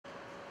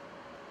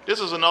This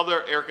is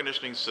another air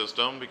conditioning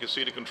system. You can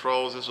see the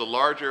controls. This is a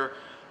larger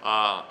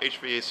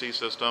HVAC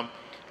system,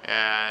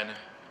 and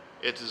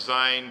it's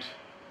designed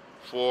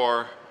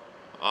for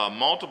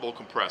multiple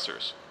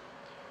compressors.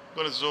 I'm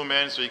going to zoom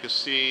in so you can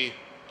see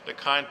the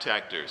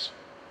contactors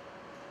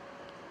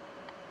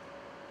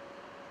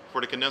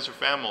for the condenser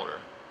fan motor,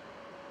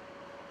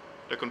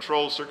 the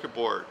control circuit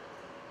board,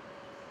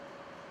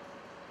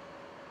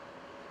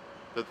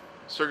 the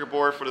circuit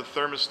board for the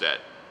thermostat,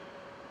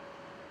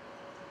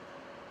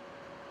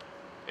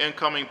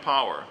 incoming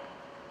power.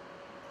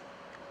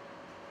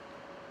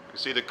 You can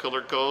see the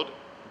color code: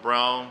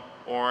 brown,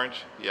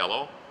 orange,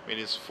 yellow.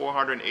 Meaning it's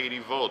 480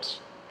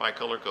 volts by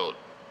color code.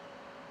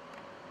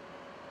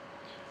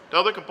 The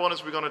other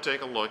components we're going to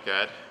take a look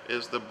at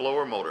is the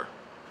blower motor.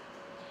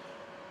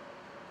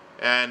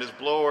 And this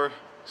blower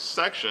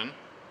section, you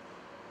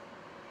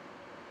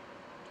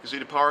can see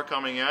the power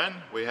coming in.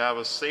 We have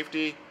a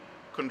safety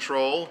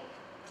control,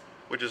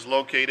 which is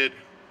located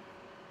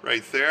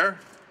right there,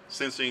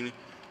 sensing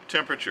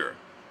temperature.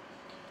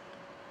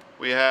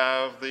 We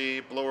have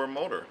the blower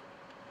motor.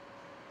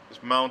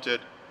 It's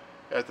mounted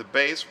at the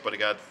base, but it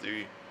got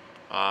the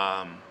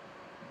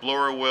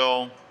blower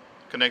wheel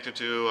connected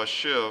to a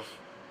sheave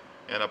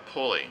and a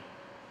pulley.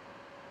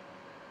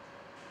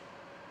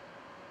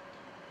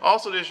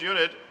 Also, this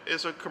unit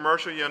is a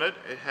commercial unit.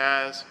 It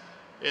has,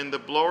 in the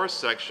blower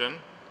section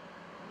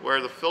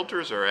where the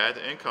filters are at,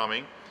 the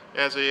incoming,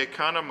 as an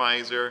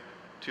economizer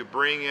to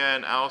bring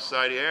in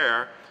outside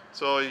air.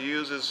 So it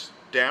uses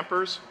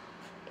dampers,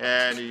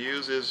 and it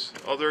uses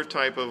other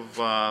type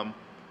of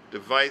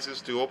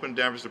devices to open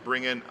dampers to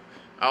bring in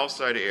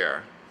outside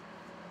air.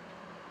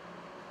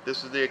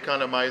 This is the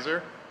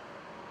economizer,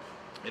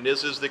 and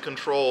this is the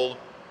control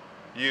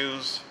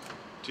used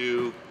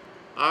to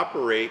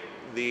operate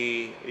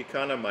the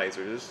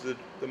economizer. This is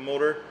the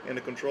motor and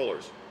the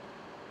controllers.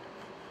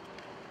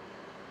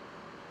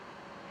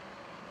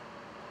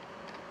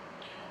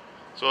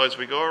 So as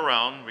we go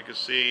around, we can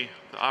see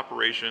the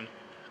operation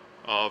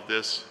of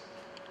this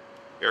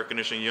air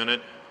conditioning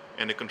unit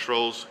and the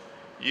controls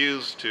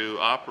used to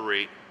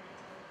operate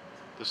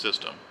the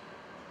system.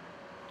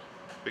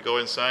 If we go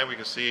inside, we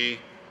can see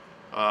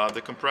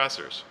the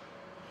compressors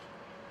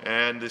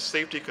and the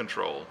safety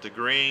control. The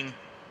green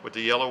with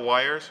the yellow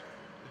wires,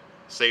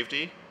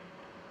 safety.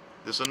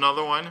 This is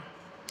another one,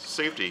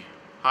 safety.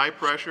 High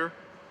pressure,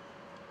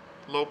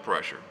 low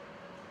pressure.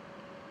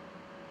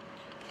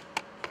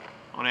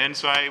 On the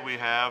inside, we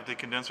have the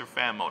condenser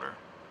fan motor.